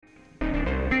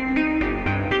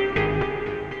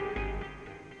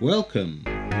Welcome.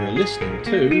 You're listening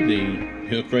to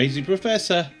the You're Crazy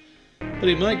Professor, but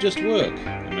it might just work.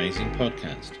 Amazing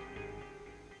podcast.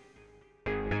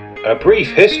 A brief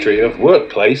history of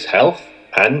workplace health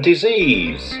and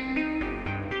disease.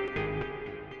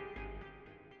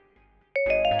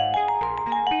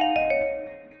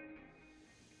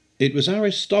 It was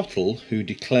Aristotle who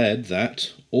declared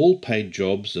that all paid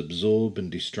jobs absorb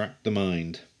and distract the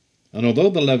mind. And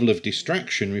although the level of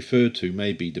distraction referred to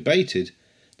may be debated,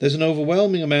 there's an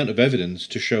overwhelming amount of evidence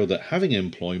to show that having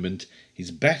employment is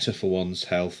better for one's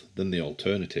health than the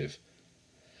alternative.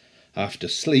 After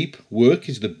sleep, work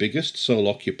is the biggest sole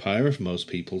occupier of most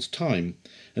people's time,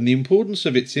 and the importance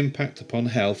of its impact upon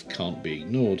health can't be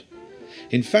ignored.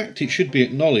 In fact, it should be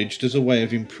acknowledged as a way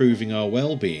of improving our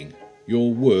well-being.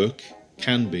 Your work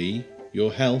can be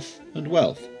your health and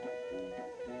wealth.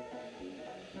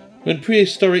 When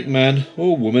prehistoric man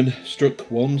or woman struck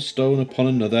one stone upon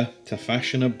another to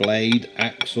fashion a blade,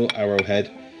 axe or arrowhead,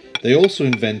 they also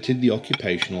invented the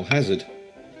occupational hazard.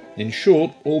 In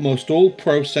short, almost all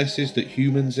processes that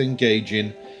humans engage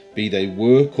in, be they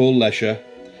work or leisure,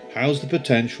 house the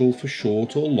potential for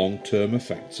short or long-term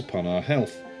effects upon our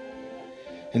health.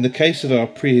 In the case of our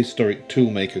prehistoric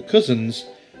toolmaker cousins,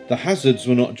 the hazards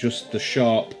were not just the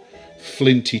sharp,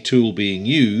 flinty tool being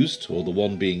used, or the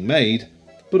one being made,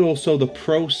 but also the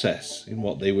process in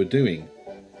what they were doing.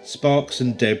 Sparks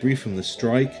and debris from the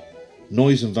strike,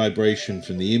 noise and vibration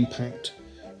from the impact,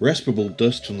 respirable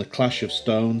dust from the clash of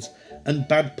stones, and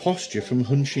bad posture from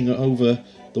hunching over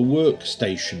the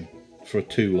workstation for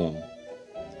too long.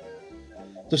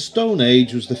 The Stone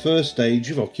Age was the first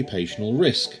age of occupational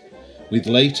risk, with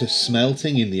later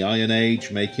smelting in the Iron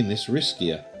Age making this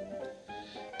riskier.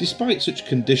 Despite such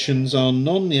conditions, our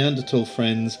non-Neanderthal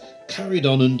friends carried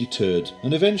on undeterred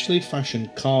and eventually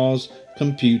fashioned cars,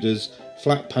 computers,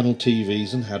 flat-panel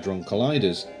TVs and hadron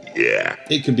colliders.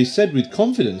 It can be said with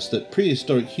confidence that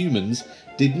prehistoric humans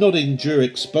did not endure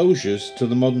exposures to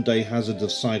the modern-day hazard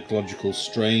of psychological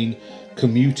strain,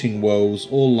 commuting woes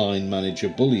or line manager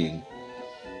bullying.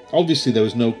 Obviously there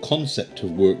was no concept of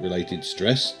work-related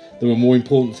stress. There were more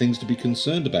important things to be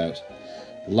concerned about.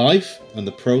 Life and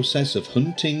the process of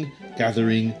hunting,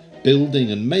 gathering,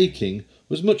 building and making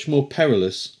was much more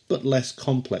perilous but less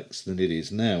complex than it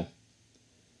is now.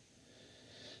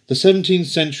 The 17th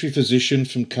century physician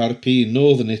from Carpi in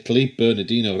northern Italy,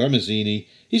 Bernardino Ramazzini,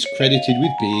 is credited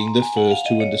with being the first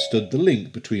who understood the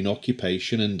link between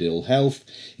occupation and ill health.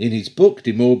 In his book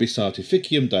De Morbis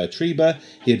Artificium Diatriba,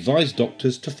 he advised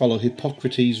doctors to follow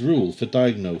Hippocrates' rule for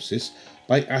diagnosis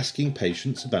by asking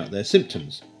patients about their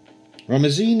symptoms.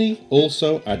 Ramazzini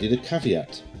also added a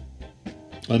caveat.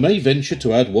 I may venture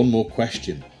to add one more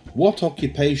question. What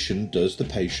occupation does the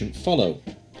patient follow?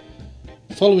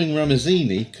 Following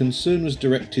Ramazzini, concern was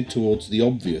directed towards the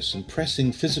obvious and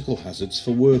pressing physical hazards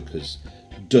for workers.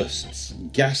 Dusts,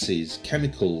 gases,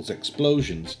 chemicals,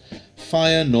 explosions,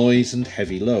 fire, noise and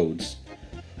heavy loads.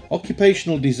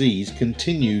 Occupational disease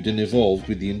continued and evolved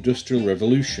with the Industrial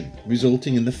Revolution,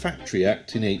 resulting in the Factory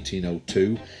Act in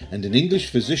 1802 and an English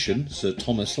physician, Sir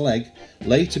Thomas Legge,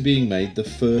 later being made the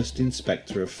first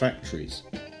inspector of factories.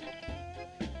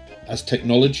 As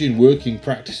technology and working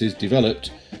practices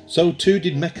developed, so too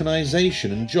did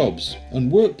mechanisation and jobs,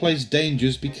 and workplace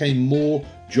dangers became more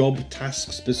job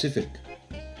task specific.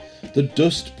 The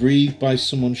dust breathed by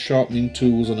someone sharpening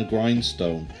tools on a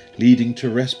grindstone, leading to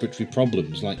respiratory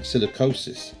problems like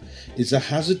silicosis, is a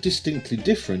hazard distinctly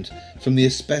different from the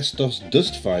asbestos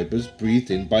dust fibres breathed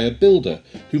in by a builder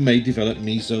who may develop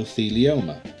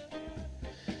mesothelioma.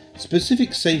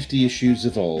 Specific safety issues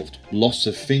evolved: loss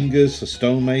of fingers for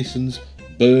stonemasons,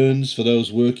 burns for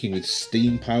those working with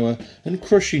steam power, and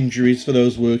crush injuries for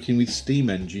those working with steam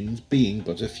engines being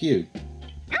but a few.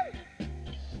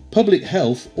 Public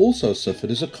health also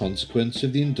suffered as a consequence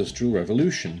of the Industrial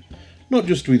Revolution, not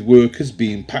just with workers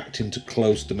being packed into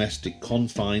close domestic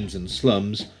confines and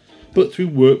slums, but through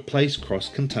workplace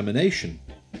cross-contamination.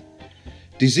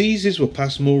 Diseases were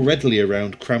passed more readily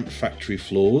around cramped factory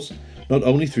floors, not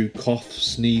only through coughs,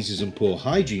 sneezes and poor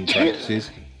hygiene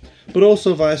practices, but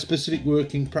also via specific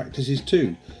working practices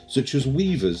too, such as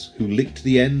weavers who licked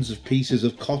the ends of pieces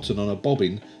of cotton on a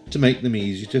bobbin to make them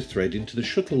easier to thread into the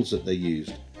shuttles that they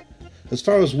used. As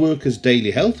far as workers'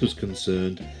 daily health was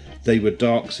concerned, they were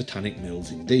dark satanic mills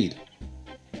indeed.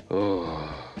 The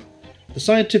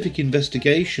scientific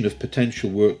investigation of potential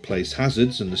workplace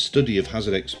hazards and the study of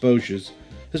hazard exposures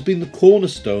has been the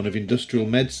cornerstone of industrial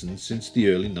medicine since the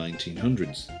early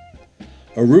 1900s.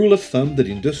 A rule of thumb that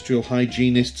industrial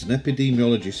hygienists and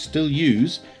epidemiologists still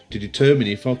use to determine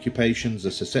if occupations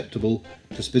are susceptible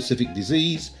to specific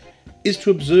disease is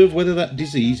to observe whether that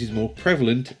disease is more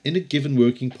prevalent in a given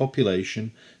working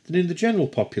population than in the general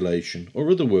population or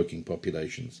other working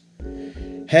populations.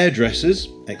 Hairdressers,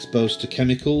 exposed to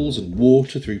chemicals and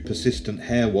water through persistent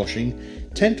hair washing,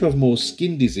 tend to have more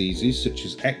skin diseases such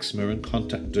as eczema and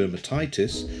contact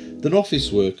dermatitis than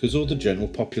office workers or the general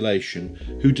population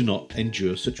who do not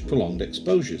endure such prolonged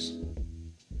exposures.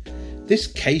 This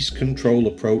case control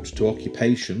approach to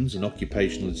occupations and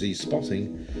occupational disease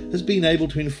spotting has been able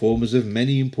to inform us of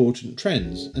many important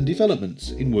trends and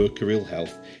developments in worker ill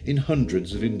health in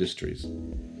hundreds of industries.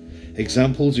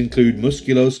 Examples include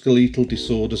musculoskeletal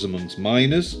disorders amongst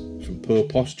miners from poor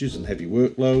postures and heavy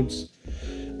workloads,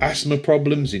 asthma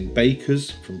problems in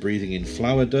bakers from breathing in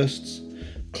flour dusts,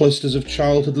 clusters of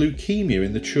childhood leukemia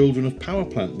in the children of power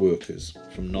plant workers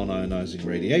from non-ionising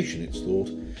radiation, it's thought,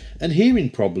 and hearing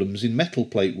problems in metal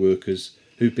plate workers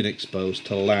who've been exposed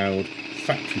to loud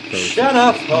factory processes. Shut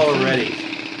up already!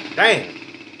 Damn!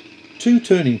 Two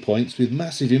turning points with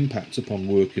massive impacts upon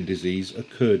work and disease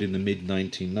occurred in the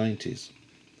mid-1990s.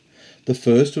 The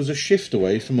first was a shift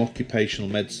away from occupational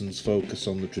medicine's focus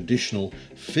on the traditional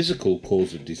physical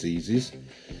cause of diseases,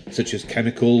 such as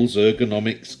chemicals,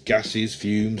 ergonomics, gases,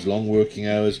 fumes, long working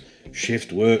hours,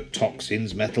 shift work,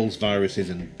 toxins, metals, viruses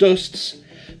and dusts,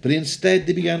 but instead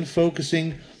they began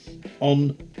focusing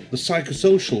on the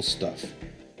psychosocial stuff.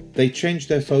 They changed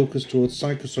their focus towards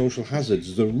psychosocial hazards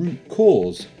as the root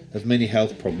cause of many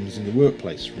health problems in the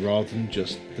workplace, rather than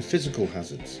just the physical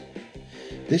hazards.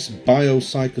 This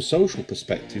biopsychosocial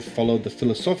perspective followed the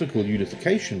philosophical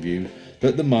unification view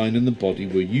that the mind and the body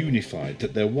were unified,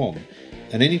 that they're one,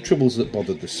 and any troubles that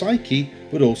bothered the psyche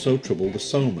would also trouble the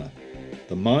soma.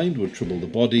 The mind would trouble the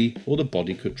body, or the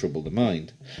body could trouble the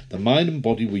mind. The mind and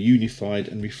body were unified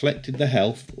and reflected the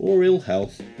health or ill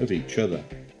health of each other.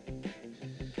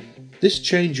 This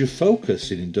change of focus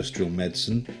in industrial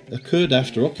medicine occurred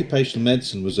after occupational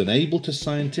medicine was unable to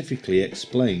scientifically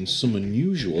explain some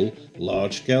unusual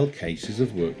large-scale cases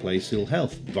of workplace ill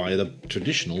health via the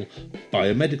traditional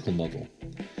biomedical model.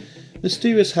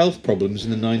 Mysterious health problems in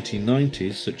the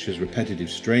 1990s, such as repetitive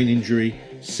strain injury,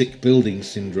 sick building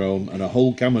syndrome, and a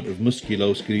whole gamut of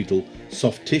musculoskeletal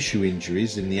soft tissue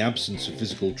injuries in the absence of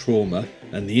physical trauma,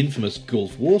 and the infamous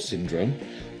Gulf War syndrome,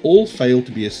 all failed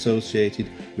to be associated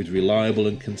with reliable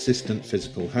and consistent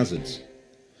physical hazards.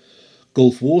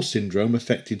 Gulf War syndrome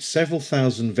affected several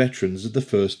thousand veterans of the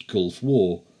First Gulf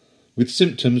War, with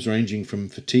symptoms ranging from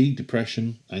fatigue,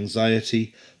 depression,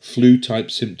 anxiety,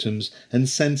 flu-type symptoms, and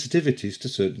sensitivities to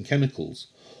certain chemicals,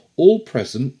 all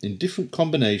present in different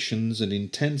combinations and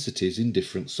intensities in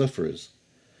different sufferers.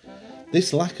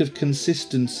 This lack of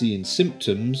consistency in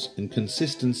symptoms and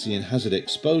consistency in hazard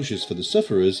exposures for the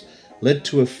sufferers led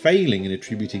to a failing in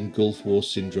attributing Gulf War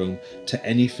syndrome to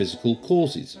any physical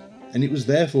causes, and it was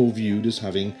therefore viewed as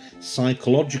having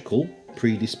psychological,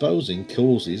 predisposing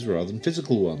causes rather than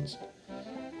physical ones.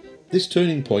 This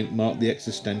turning point marked the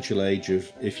existential age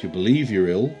of if you believe you're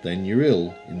ill, then you're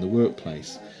ill in the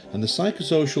workplace, and the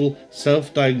psychosocial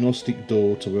self-diagnostic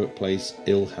door to workplace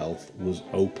ill health was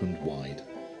opened wide.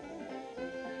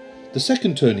 The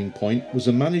second turning point was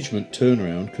a management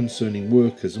turnaround concerning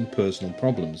workers and personal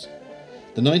problems.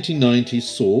 The 1990s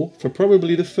saw, for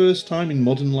probably the first time in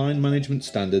modern line management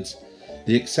standards,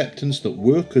 the acceptance that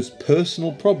workers'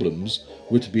 personal problems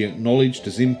were to be acknowledged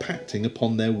as impacting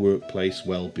upon their workplace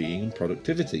well-being and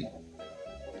productivity.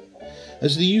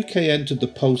 As the UK entered the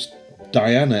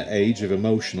post-Diana age of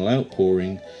emotional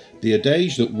outpouring, the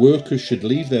adage that workers should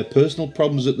leave their personal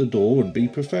problems at the door and be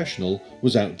professional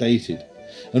was outdated,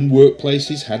 and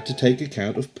workplaces had to take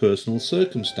account of personal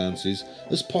circumstances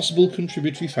as possible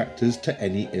contributory factors to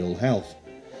any ill health.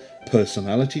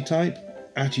 Personality type,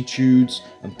 attitudes,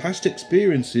 and past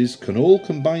experiences can all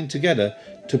combine together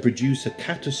to produce a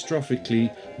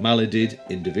catastrophically maladid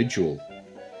individual.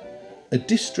 A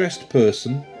distressed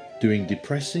person doing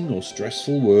depressing or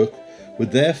stressful work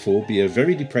would therefore be a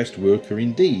very depressed worker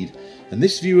indeed, and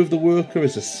this view of the worker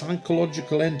as a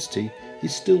psychological entity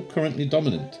is still currently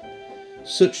dominant.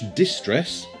 Such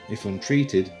distress, if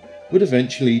untreated, would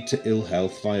eventually lead to ill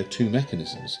health via two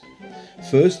mechanisms.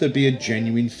 First, there'd be a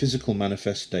genuine physical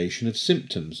manifestation of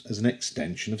symptoms as an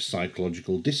extension of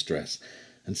psychological distress.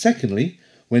 And secondly,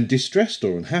 when distressed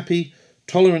or unhappy,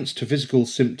 tolerance to physical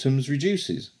symptoms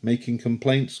reduces, making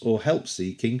complaints or help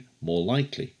seeking more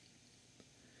likely.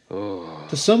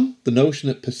 To some, the notion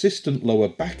that persistent lower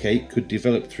backache could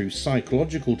develop through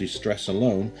psychological distress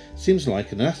alone seems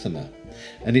like anathema,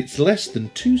 and it's less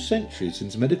than 2 centuries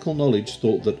since medical knowledge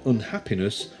thought that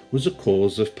unhappiness was a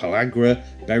cause of pellagra,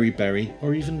 beriberi,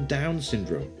 or even Down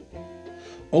syndrome.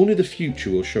 Only the future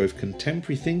will show if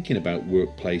contemporary thinking about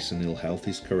workplace and ill health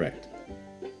is correct.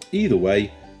 Either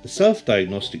way, the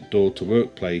self-diagnostic door to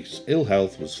workplace ill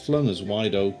health was flung as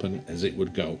wide open as it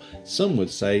would go, some would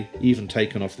say even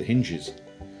taken off the hinges.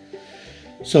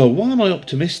 So why am I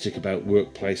optimistic about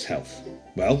workplace health?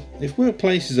 Well, if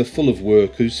workplaces are full of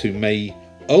workers who may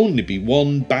only be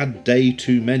one bad day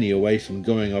too many away from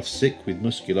going off sick with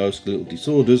musculoskeletal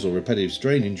disorders or repetitive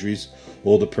strain injuries,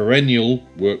 or the perennial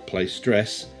workplace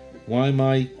stress, why am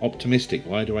I optimistic?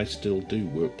 Why do I still do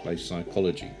workplace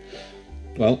psychology?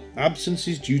 Well,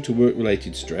 absences due to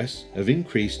work-related stress have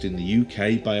increased in the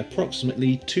UK by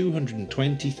approximately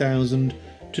 220,000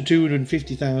 to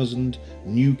 250,000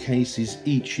 new cases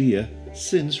each year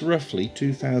since roughly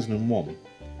 2001.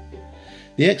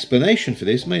 The explanation for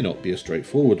this may not be a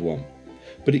straightforward one,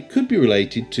 but it could be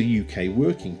related to UK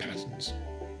working patterns.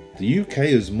 The UK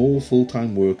has more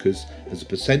full-time workers as a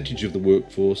percentage of the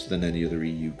workforce than any other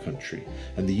EU country,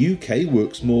 and the UK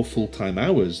works more full-time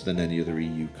hours than any other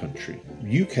EU country.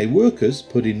 UK workers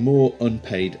put in more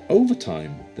unpaid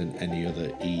overtime than any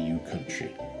other EU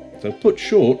country. So put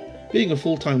short, being a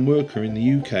full-time worker in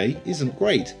the UK isn't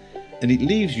great, and it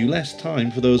leaves you less time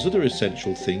for those other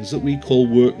essential things that we call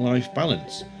work-life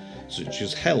balance, such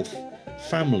as health,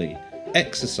 family,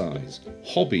 exercise,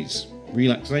 hobbies,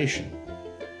 relaxation.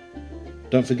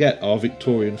 Don't forget, our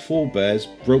Victorian forebears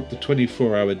broke the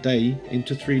 24-hour day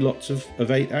into 3 lots of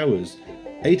 8 hours.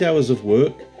 8 hours of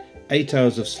work, 8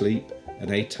 hours of sleep,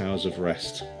 and 8 hours of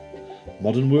rest.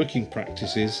 Modern working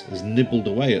practices has nibbled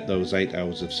away at those 8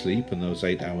 hours of sleep and those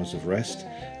 8 hours of rest,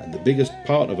 and the biggest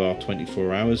part of our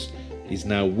 24 hours is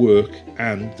now work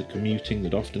and the commuting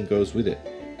that often goes with it.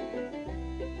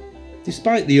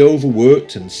 Despite the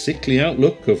overworked and sickly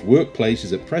outlook of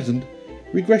workplaces at present,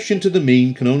 regression to the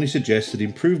mean can only suggest that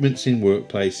improvements in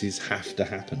workplaces have to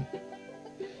happen.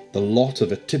 The lot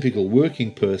of a typical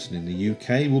working person in the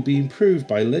UK will be improved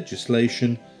by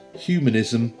legislation,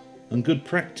 humanism, and good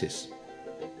practice.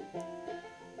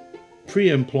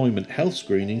 Pre-employment health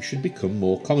screening should become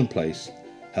more commonplace,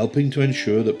 helping to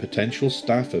ensure that potential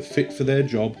staff are fit for their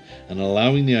job and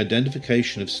allowing the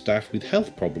identification of staff with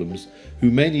health problems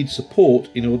who may need support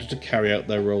in order to carry out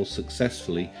their roles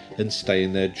successfully and stay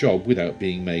in their job without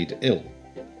being made ill.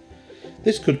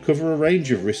 This could cover a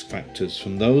range of risk factors,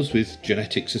 from those with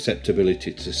genetic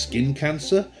susceptibility to skin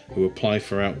cancer who apply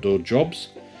for outdoor jobs,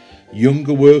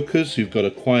 younger workers who've got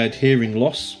acquired hearing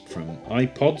loss from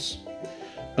iPods,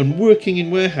 and working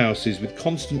in warehouses with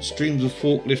constant streams of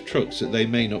forklift trucks that they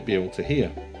may not be able to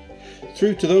hear,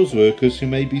 through to those workers who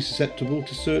may be susceptible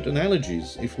to certain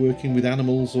allergies if working with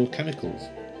animals or chemicals.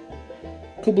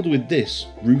 Coupled with this,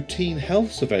 routine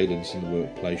health surveillance in the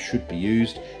workplace should be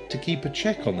used to keep a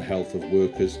check on the health of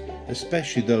workers,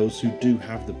 especially those who do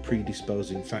have the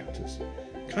predisposing factors.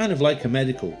 Kind of like a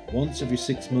medical, once every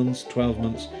 6 months, 12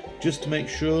 months, just to make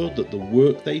sure that the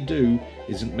work they do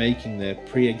isn't making their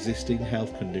pre-existing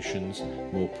health conditions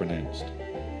more pronounced.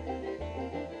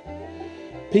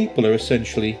 People are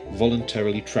essentially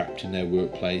voluntarily trapped in their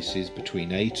workplaces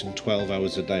between 8 and 12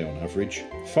 hours a day on average,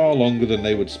 far longer than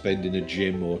they would spend in a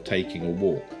gym or taking a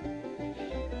walk.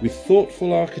 With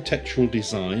thoughtful architectural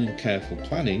design and careful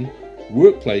planning,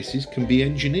 workplaces can be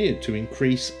engineered to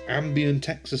increase ambient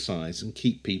exercise and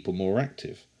keep people more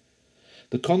active.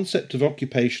 The concept of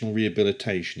occupational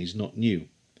rehabilitation is not new.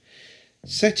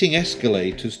 Setting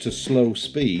escalators to slow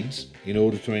speeds in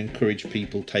order to encourage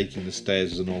people taking the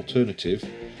stairs as an alternative,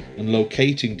 and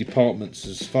locating departments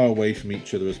as far away from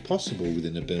each other as possible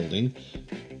within a building,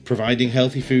 providing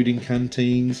healthy food in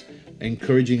canteens,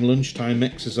 encouraging lunchtime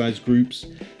exercise groups,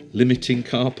 limiting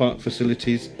car park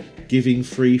facilities, giving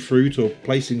free fruit or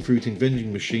placing fruit in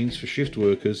vending machines for shift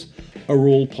workers are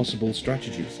all possible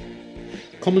strategies.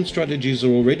 Common strategies are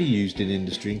already used in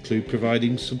industry include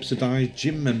providing subsidised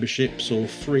gym memberships or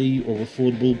free or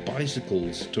affordable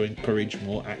bicycles to encourage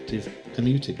more active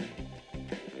commuting.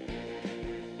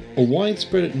 A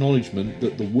widespread acknowledgement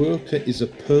that the worker is a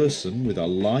person with a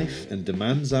life and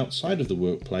demands outside of the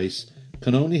workplace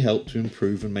can only help to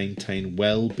improve and maintain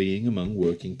well-being among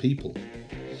working people.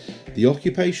 The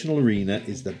occupational arena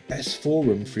is the best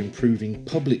forum for improving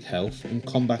public health and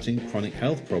combating chronic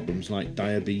health problems like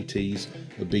diabetes,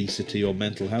 obesity or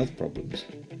mental health problems.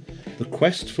 The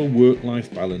quest for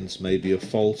work-life balance may be a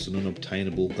false and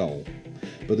unobtainable goal,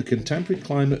 but the contemporary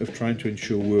climate of trying to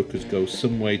ensure workers go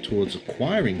some way towards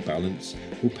acquiring balance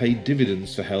will pay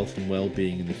dividends for health and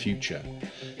well-being in the future.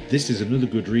 This is another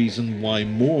good reason why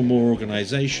more and more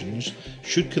organisations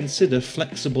should consider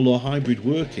flexible or hybrid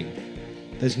working.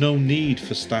 There's no need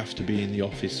for staff to be in the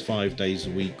office 5 days a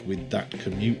week with that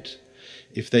commute.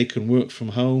 If they can work from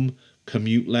home,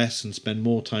 commute less and spend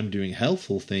more time doing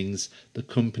healthful things, the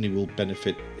company will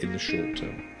benefit in the short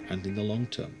term and in the long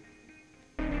term.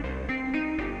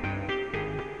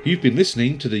 You've been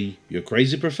listening to the You're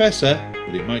Crazy Professor,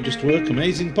 but It Might Just Work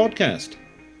amazing podcast.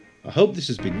 I hope this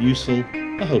has been useful.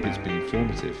 I hope it's been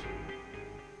informative.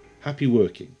 Happy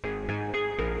working.